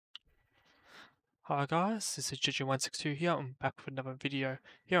Hi guys, this is JaddedJanuary here. I'm back with another video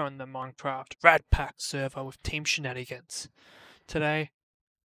here on the Minecraft RAD Pack server with Team Shenanigans. Today,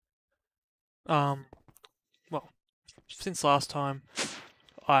 well, since last time,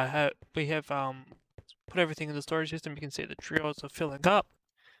 we have put everything in the storage system. You can see the drills are filling up.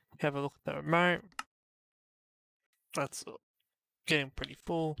 Have a look at the remote. That's getting pretty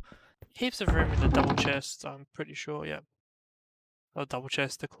full. Heaps of room in the double chest. I'm pretty sure, yeah. Oh, double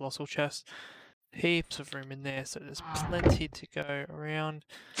chest, the colossal chest. Heaps of room in there, so there's plenty to go around.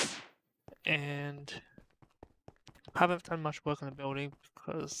 And I haven't done much work on the building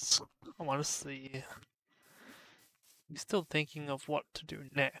because I'm honestly still thinking of what to do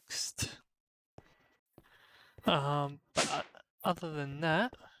next. But other than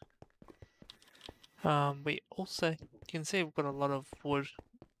that, we also, you can see we've got a lot of wood,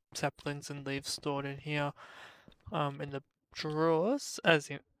 saplings and leaves stored in here, in the drawers, as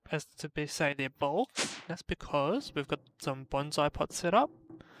to say they're bulk. That's because we've got some bonsai pots set up,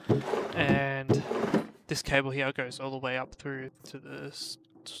 and this cable here goes all the way up through to the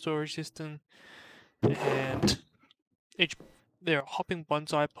storage system, and there are hopping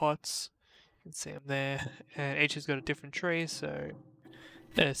bonsai pots. You can see them there, and each has got a different tree. So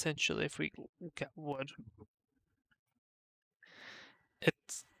essentially, if we get wood,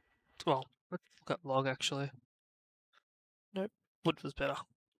 let's look at log actually. Nope, wood was better.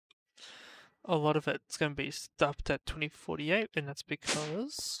 A lot of it's going to be stuffed at 2048, and that's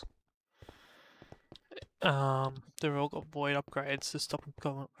because they've all got void upgrades to stop them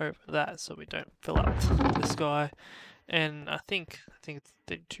going over that, so we don't fill up this guy. And I think it's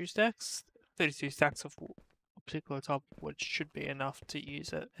 32 stacks. 32 stacks of a particular type of wood should be enough to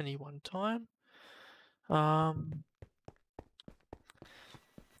use at any one time. And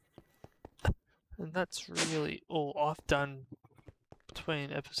that's really all I've done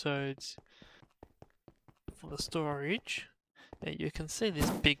between episodes for the storage. Now you can see this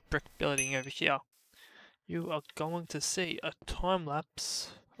big brick building over here. You are going to see a time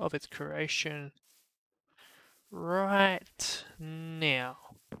lapse of its creation right now.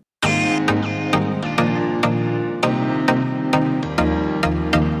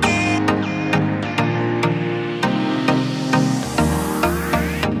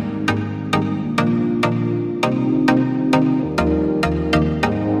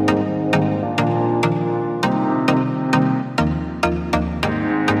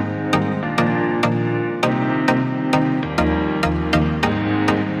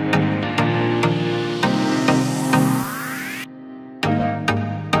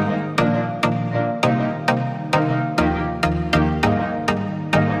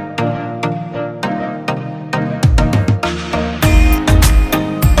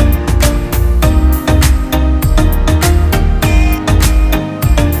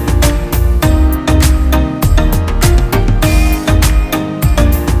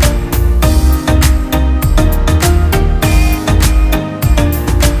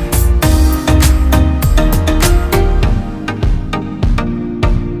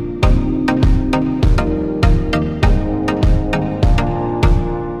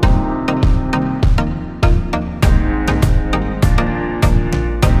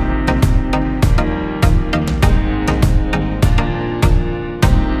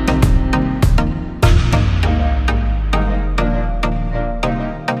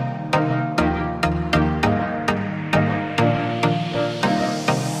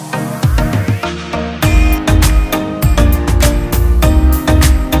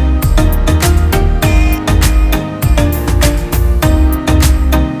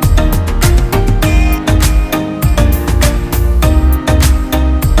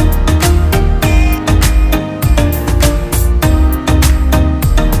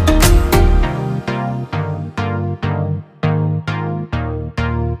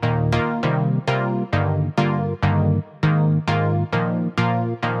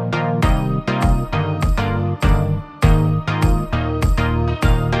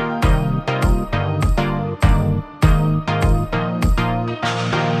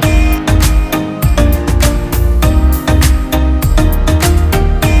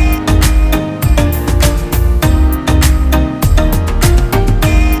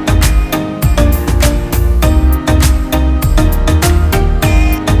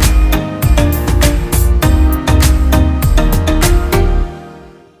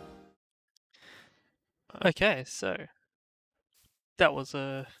 Okay, so that was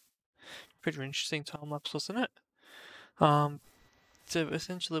a pretty interesting time lapse, wasn't it? So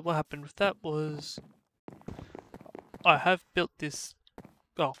essentially what happened with that was I have built this,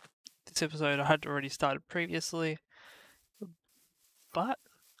 well, this episode I had already started previously, but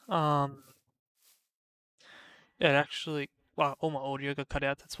it actually, well, all my audio got cut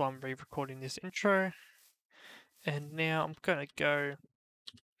out, that's why I'm re-recording this intro. And now I'm gonna go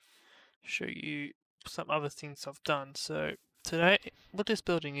show you some other things I've done. So today, what this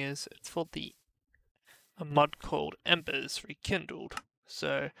building is, it's for a mod called Embers Rekindled.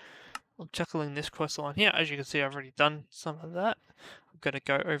 So I'm chuckling this quest line here. As you can see, I've already done some of that. I'm going to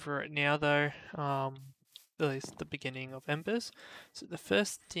go over it now though, at least the beginning of Embers. So the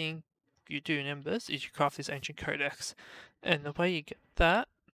first thing you do in Embers is you craft this ancient codex. And the way you get that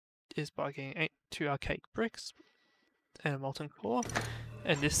is by getting 2 archaic bricks and a molten core.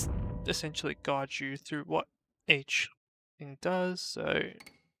 And this essentially guides you through what each thing does. So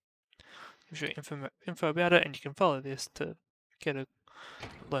gives you info about it, and you can follow this to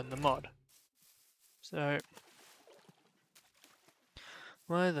learn the mod. So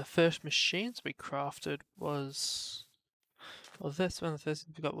one of the first machines we crafted was, well, that's one of the first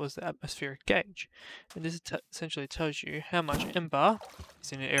things we got was the atmospheric gauge, and this essentially tells you how much ember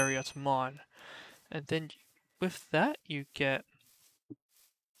is in an area to mine, and then with that you get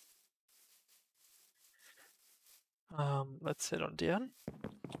let's head on down.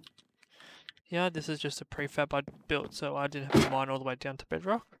 Yeah, this is just a prefab I built, so I didn't have to mine all the way down to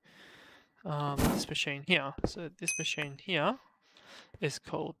bedrock. This machine here. So this machine here is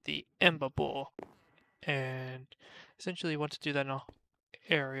called the Ember Bore, and essentially you want to do that in an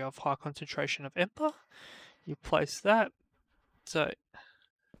area of high concentration of ember. You place that, so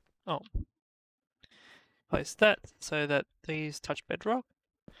place that so that these touch bedrock,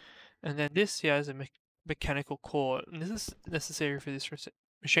 and then this here is a mechanical core, and this is necessary for this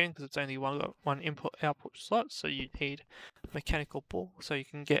machine because it's only one input output slot, so you need a mechanical ball so you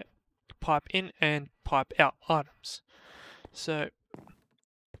can get pipe in and pipe out items. So,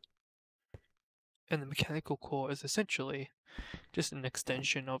 and the mechanical core is essentially just an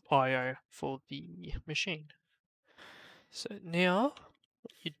extension of I/O for the machine. So now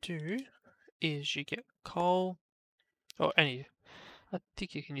what you do is you get coal, or I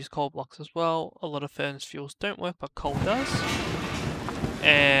think you can use coal blocks as well. A lot of furnace fuels don't work, but coal does.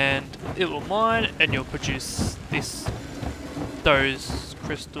 And it will mine, and you'll produce those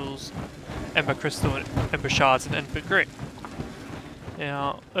crystals, ember crystal, and ember shards, and ember grit.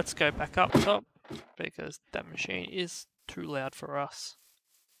 Now let's go back up top because that machine is too loud for us.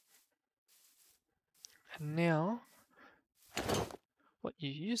 And now, what you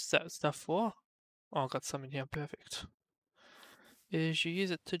use that stuff for? Oh, I've got some in here, perfect. Is you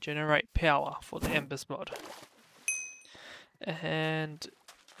use it to generate power for the Embers mod. And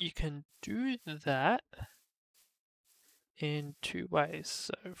you can do that in 2 ways.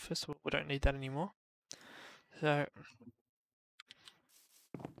 So first of all, we don't need that anymore. So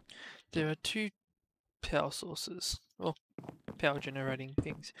there are 2 power sources, or power generating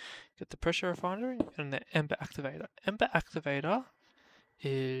things. You got the pressure refinery and the Ember activator. Ember activator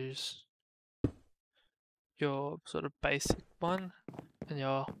is your sort of basic one, and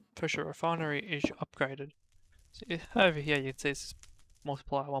your pressure refinery is your upgraded. So over here you can see it's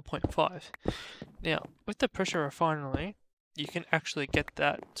multiplier 1.5. Now with the pressure refinery, you can actually get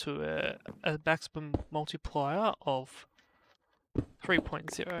that to a maximum multiplier of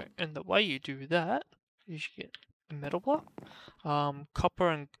 3.0, and the way you do that is you get a metal block.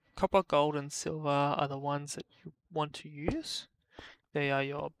 Copper, gold, and silver are the ones that you want to use. They are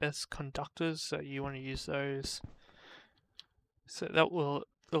your best conductors, so you want to use those. So it'll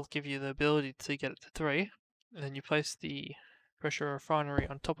give you the ability to get it to 3, and then you place the pressure refinery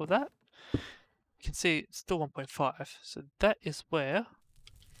on top of that. You can see it's still 1.5, so that is where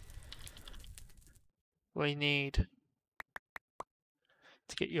we need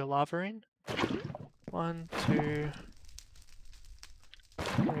to get your lava in. 1, 2,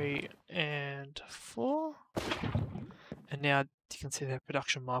 3, and 4. And now you can see that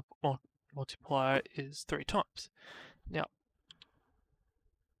production multiplier is 3 times. Now,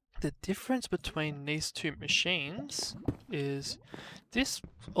 the difference between these 2 machines is this,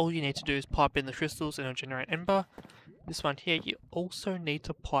 all you need to do is pipe in the crystals and it'll generate ember. This one here, you also need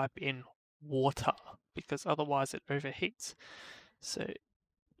to pipe in water because otherwise it overheats. So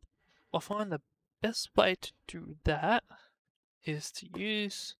I find the best way to do that is to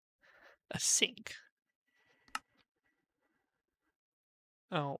use a sink.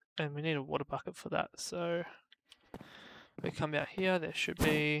 Oh, and we need a water bucket for that, so we come out here, there should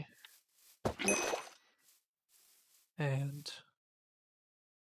be, and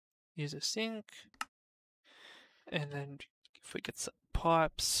use a sink, and then if we get some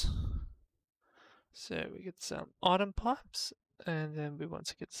pipes, so we get some item pipes, and then we want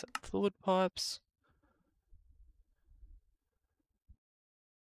to get some fluid pipes.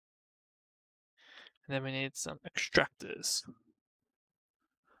 And then we need some extractors.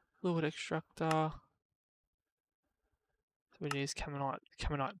 Fluid extractor. So we use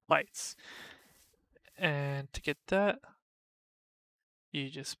caminite plates. And to get that, you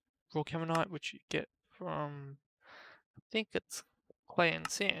just raw caminite, which you get from, I think it's clay and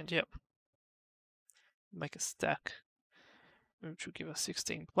sand, yep. Make a stack, which will give us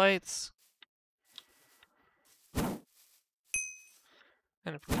 16 plates.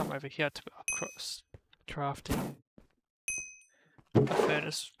 And if we come over here to our crafting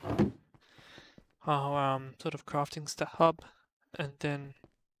furnace, our sort of crafting hub, and then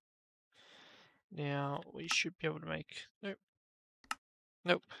now we should be able to make,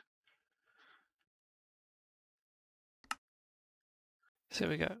 nope. So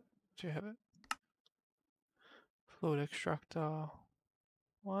we go, do you have it? Fluid extractor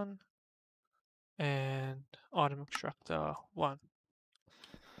 1 and item extractor 1.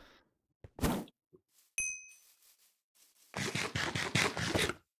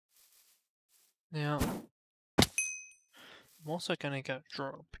 Now, I'm also going to go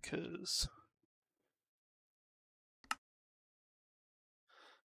draw because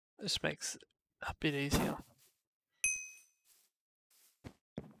this makes it a bit easier.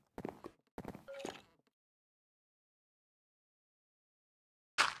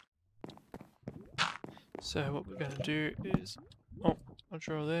 So what we're going to do is, I'll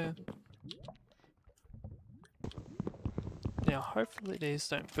draw there. Now hopefully these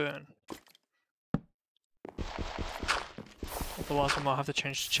don't burn. Otherwise I might have to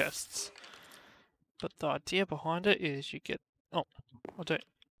change the chests. But the idea behind it is you get, I don't,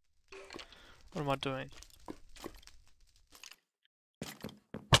 what am I doing?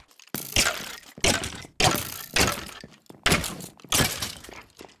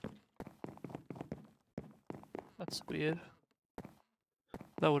 That's weird.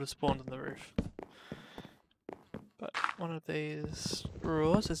 That would have spawned on the roof. But one of these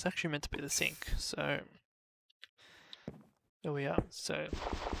drawers is actually meant to be the sink, so there we are. So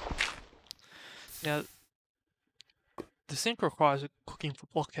now the sink requires a cooking for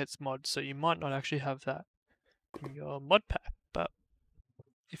blockheads mod, so you might not actually have that in your mod pack, but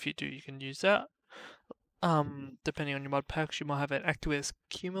if you do, you can use that. Depending on your mod packs, you might have an activated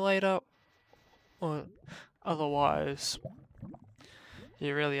accumulator, or otherwise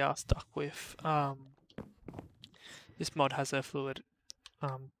you really are stuck with this mod has a fluid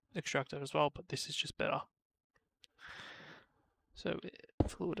extractor as well, but this is just better. So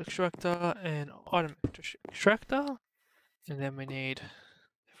fluid extractor and item extractor, and then we need,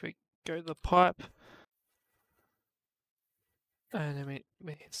 if we go to the pipe, and then we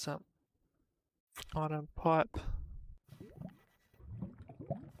need some item pipe.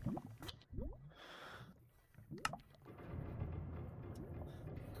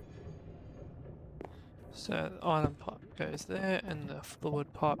 So the item pipe goes there, and the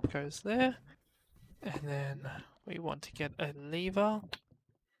fluid pipe goes there, and then we want to get a lever.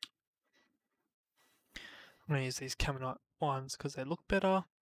 I'm going to use these caminite ones because they look better.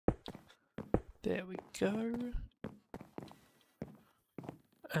 There we go.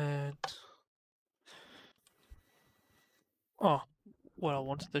 And what I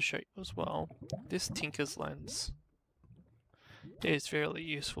wanted to show you as well, this Tinker's lens is fairly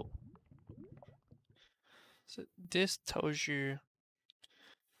useful. So this tells you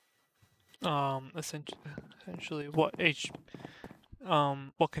essentially what each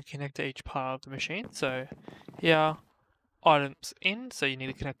what can connect to each part of the machine. So here, items in, so you need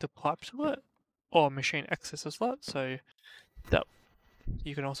to connect a pipe to it, or machine access slot, so that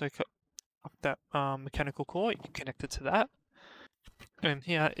you can also hook that mechanical core, you can connect it to that. And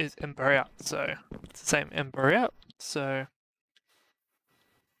here is Ember out, so it's the same Ember out. So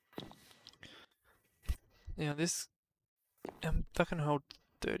now this that can hold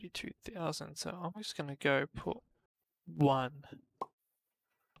 32,000, so I'm just gonna go put 1.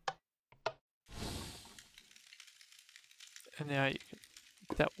 And now you can,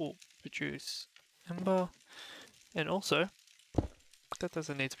 that will produce Ember, and also that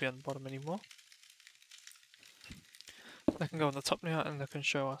doesn't need to be on the bottom anymore. That can go on the top now, and that can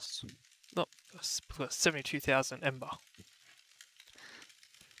show us, look, we've got 72,000 Ember.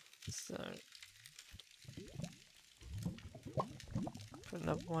 So put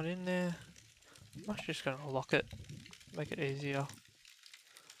another one in there. I'm actually just going to lock it, make it easier.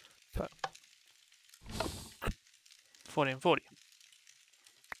 But 40 and 40.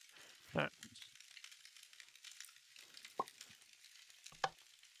 Right.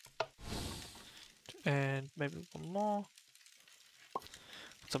 And maybe one more.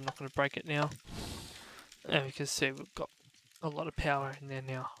 So I'm not going to break it now. And you can see we've got a lot of power in there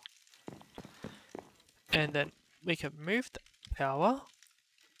now. And then we can move the power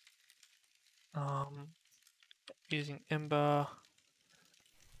using Ember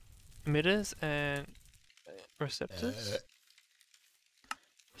emitters and receptors.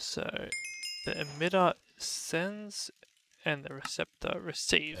 So the emitter sends and the receptor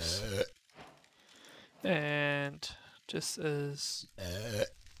receives. And just as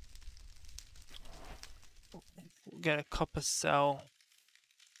we'll get a copper cell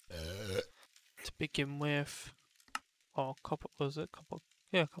to begin with. Oh, copper, was it copper?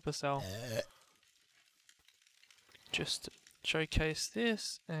 Yeah, copper cell. Just to showcase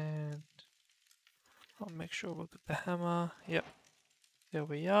this, and I'll make sure we've got the hammer. Yep, there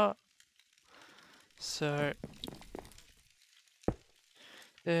we are. So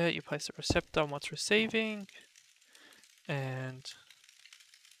there you place the receptor on what's receiving, and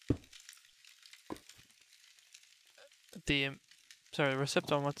the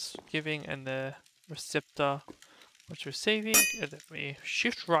receptor on what's giving, and the receptor what's receiving, and then we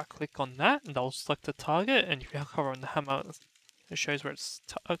shift right click on that, and they'll select the target, and if you hover on the hammer, it shows where it's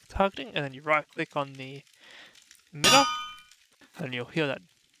targeting, and then you right click on the emitter, and you'll hear that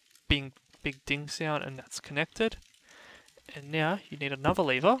big ding sound, and that's connected. And now you need another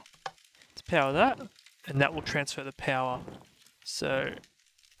lever to power that, and that will transfer the power. So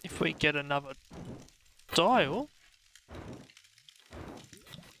if we get another dial,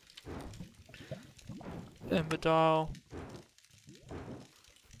 Ember dial,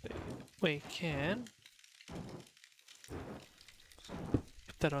 we can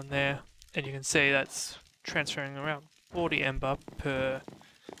put that on there, and you can see that's transferring around 40 Ember per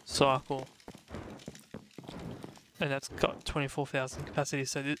cycle. And that's got 24,000 capacity,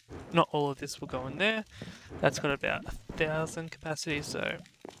 so not all of this will go in there. That's got about 1,000 capacity, so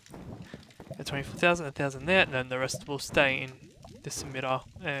 24,000, 1,000 there, and then the rest will stay in this emitter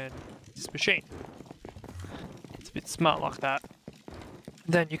and this machine. It's a bit smart like that.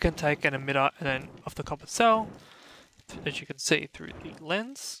 Then you can take an emitter and then off the copper cell, as you can see through the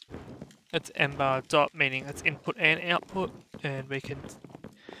lens, it's Ember dot, meaning it's input and output, and we can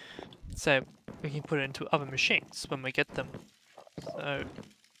say we can put it into other machines when we get them. So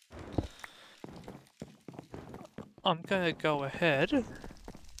I'm going to go ahead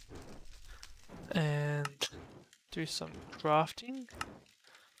and do some crafting.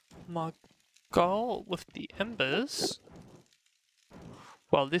 My goal with the embers,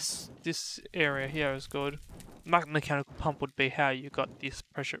 well, this area here is good. Mechanical pump would be how you got this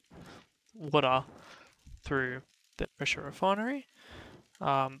pressure water through the pressure refinery.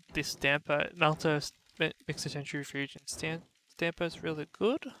 This damper, melter, mixer centrifuge and damper is really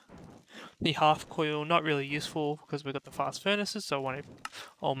good. The half coil, not really useful because we've got the fast furnaces, so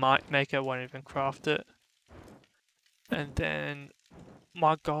Maker won't even craft it. And then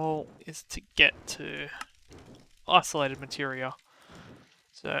my goal is to get to isolated materia.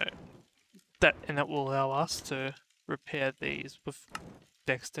 So that will allow us to repair these with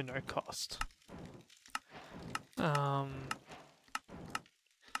next to no cost.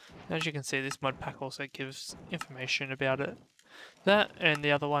 As you can see, this mod pack also gives information about it. That, and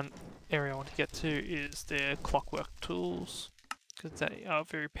the other area I want to get to is their clockwork tools, because they are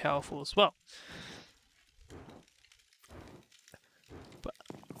very powerful as well. But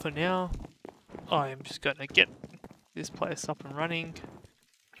for now, I am just going to get this place up and running.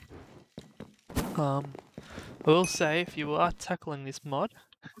 I will say, if you are tackling this mod,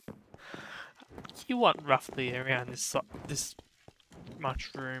 you want roughly around this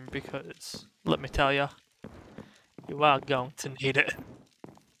much room, because let me tell you, you are going to need it.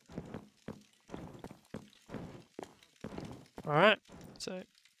 Alright, so you're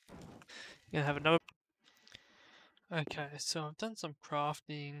gonna have another. Okay, so I've done some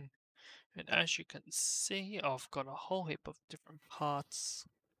crafting, and as you can see, I've got a whole heap of different parts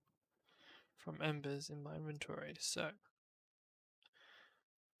from embers in my inventory. So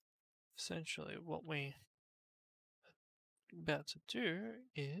essentially what we are about to do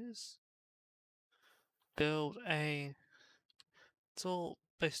is build it's all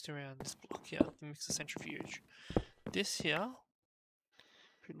based around this block here, the mixer centrifuge. This here,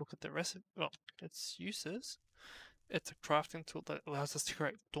 if you look at the recipe, well, its uses, it's a crafting tool that allows us to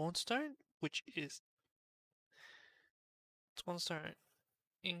create dawnstone, which is dawnstone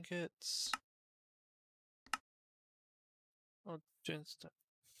ingots, or dawnstone.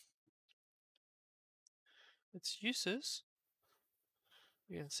 Its uses,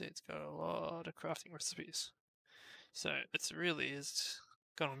 you can see it's got a lot of crafting recipes. So it really is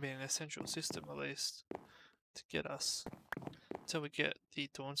going to be an essential system, at least, to get us until we get the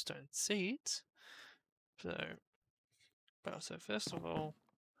dawnstone seeds. So first of all,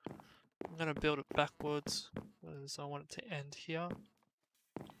 I'm going to build it backwards because I want it to end here.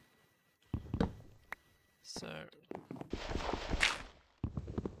 So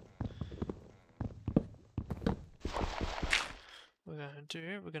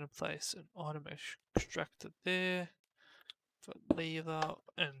we're going to place an item extractor there for lever,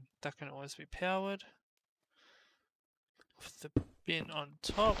 and that can always be powered. With the bin on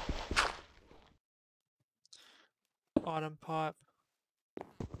top, item pipe.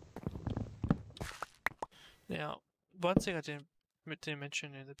 Now, one thing I didn't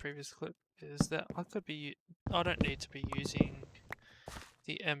mention in the previous clip is that I don't need to be using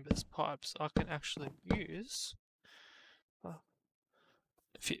the Embers pipes. I can actually use,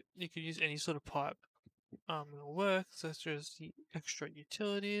 you could use any sort of pipe. It'll work, such as the extra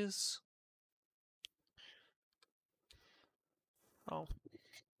utilities. Oh.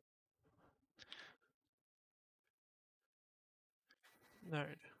 No.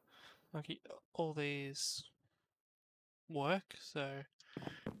 Okay, all these work, so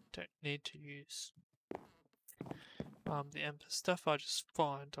don't need to use the Ember stuff. I just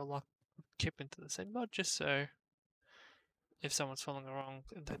find I like keeping to the same mod just so if someone's following along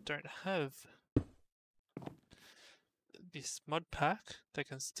and they don't have this mod pack, they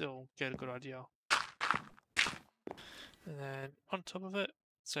can still get a good idea. And then on top of it,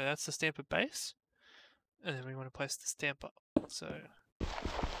 so that's the stamper base, and then we want to place the stamper. So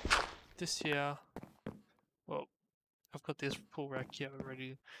this here, well, I've got this pull rack here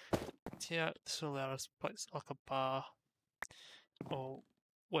already. Yeah, this will allow us to place like a bar or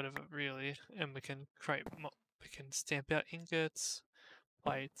whatever really, and we can stamp out ingots,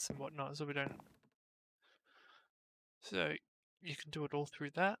 plates and whatnot, so you can do it all through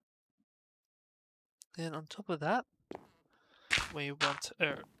that. Then on top of that, we want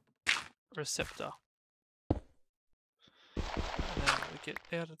a receptor. And then we get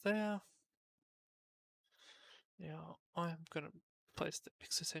out of there. Now I'm going to place the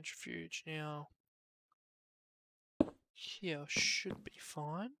exocentrifuge now. Here should be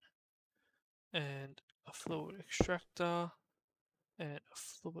fine. And a fluid extractor and a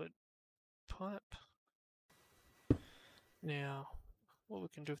fluid pipe. Now, what we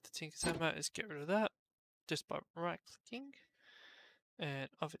can do with the Tinker's Hammer is get rid of that just by right clicking, and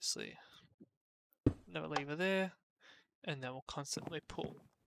obviously another lever there, and that will constantly pull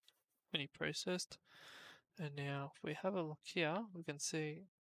when you processed. And now if we have a look here, we can see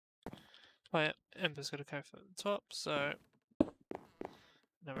Ember's got to go from the top, so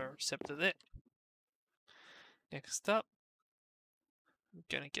another receptor there. Next up, I'm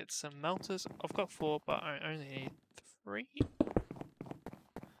going to get some melters. I've got 4, but I only need 3.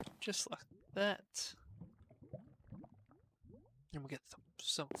 Just like that. And we'll get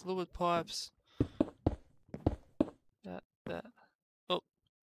some fluid pipes. That. Oh.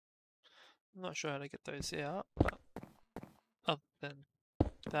 I'm not sure how to get those out, but other than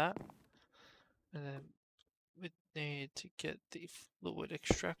that. And then we need to get the fluid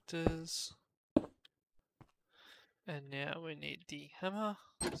extractors. And now we need the hammer.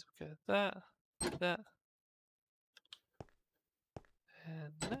 So we go that,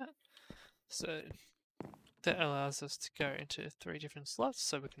 and that. So that allows us to go into 3 different slots,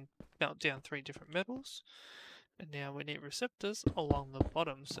 so we can melt down 3 different metals. And now we need receptors along the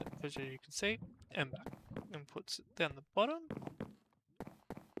bottom, so as you can see, Ember inputs it down the bottom.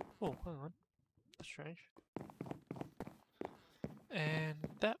 Oh, hang on, that's strange. And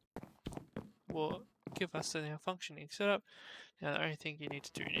that will give us a now functioning setup. Now the only thing you need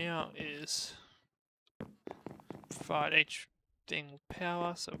to do now is provide each thing with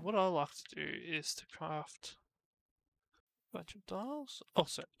power. So what I like to do is to craft a bunch of dials.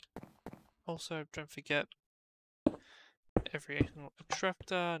 Also don't forget every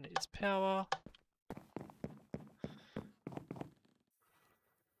extractor needs power.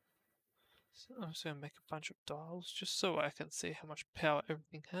 So I'm just going to make a bunch of dials just so I can see how much power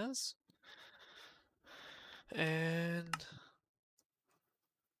everything has. And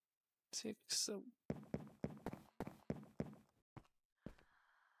 6, so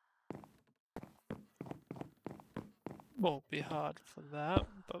won't be hard for that,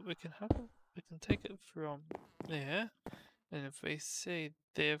 but we can take it from there, and if we see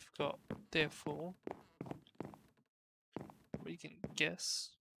they're full, we can guess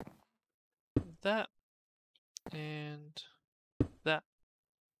that and that.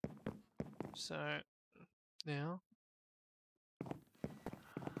 So now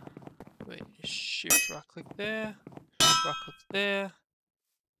we shift right click there, right click there,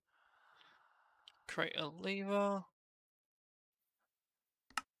 create a lever.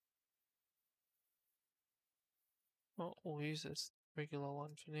 Well, we'll use this regular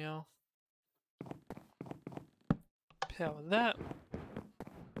one for now. Power that.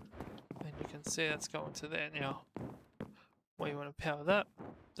 And you can see that's going to there now. Well, you want to power that,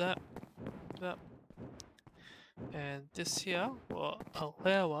 that. And this here will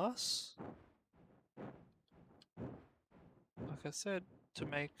allow us, like I said, to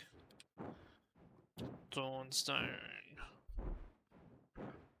make Dawnstone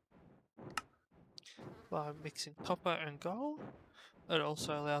by mixing copper and gold. It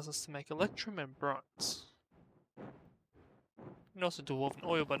also allows us to make electrum and bronze. You can also do dwarven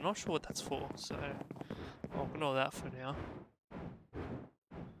oil, but I'm not sure what that's for, so I'll ignore that for now.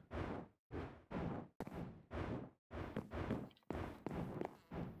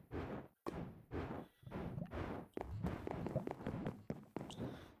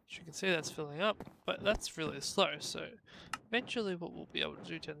 As you can see, that's filling up, but that's really slow, so eventually what we'll be able to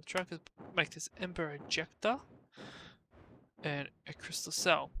do down the track is make this Ember ejector and a crystal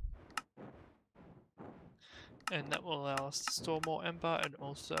cell. And that will allow us to store more Ember and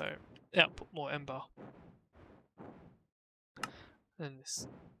also output more Ember. And this.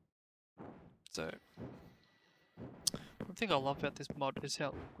 So, one thing I love about this mod is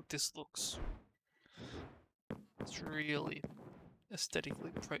how good this looks. It's really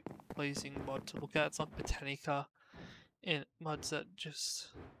aesthetically pleasing mod to look at. It's like Botanica and mods that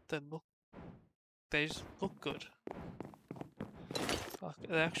just they just look good. Like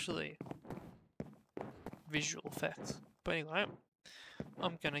it actually visual effects. But anyway,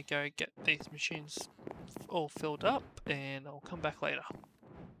 I'm gonna go get these machines all filled up and I'll come back later.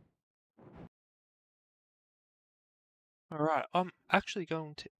 Alright, I'm actually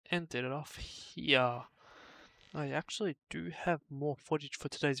going to end it off here. I actually do have more footage for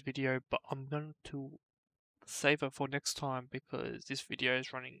today's video, but I'm going to save it for next time because this video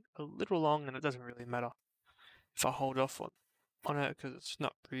is running a little long and it doesn't really matter if I hold off on it because it's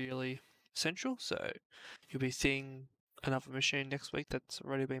not really essential. So you'll be seeing another machine next week that's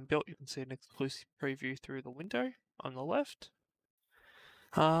already been built. You can see an exclusive preview through the window on the left.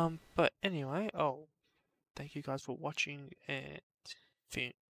 But anyway, thank you guys for watching, and if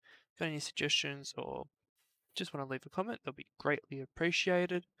you got any suggestions or just want to leave a comment, that'll be greatly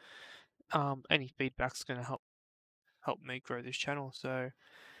appreciated. Any feedback's going to help me grow this channel, so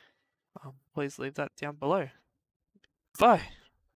please leave that down below. Bye!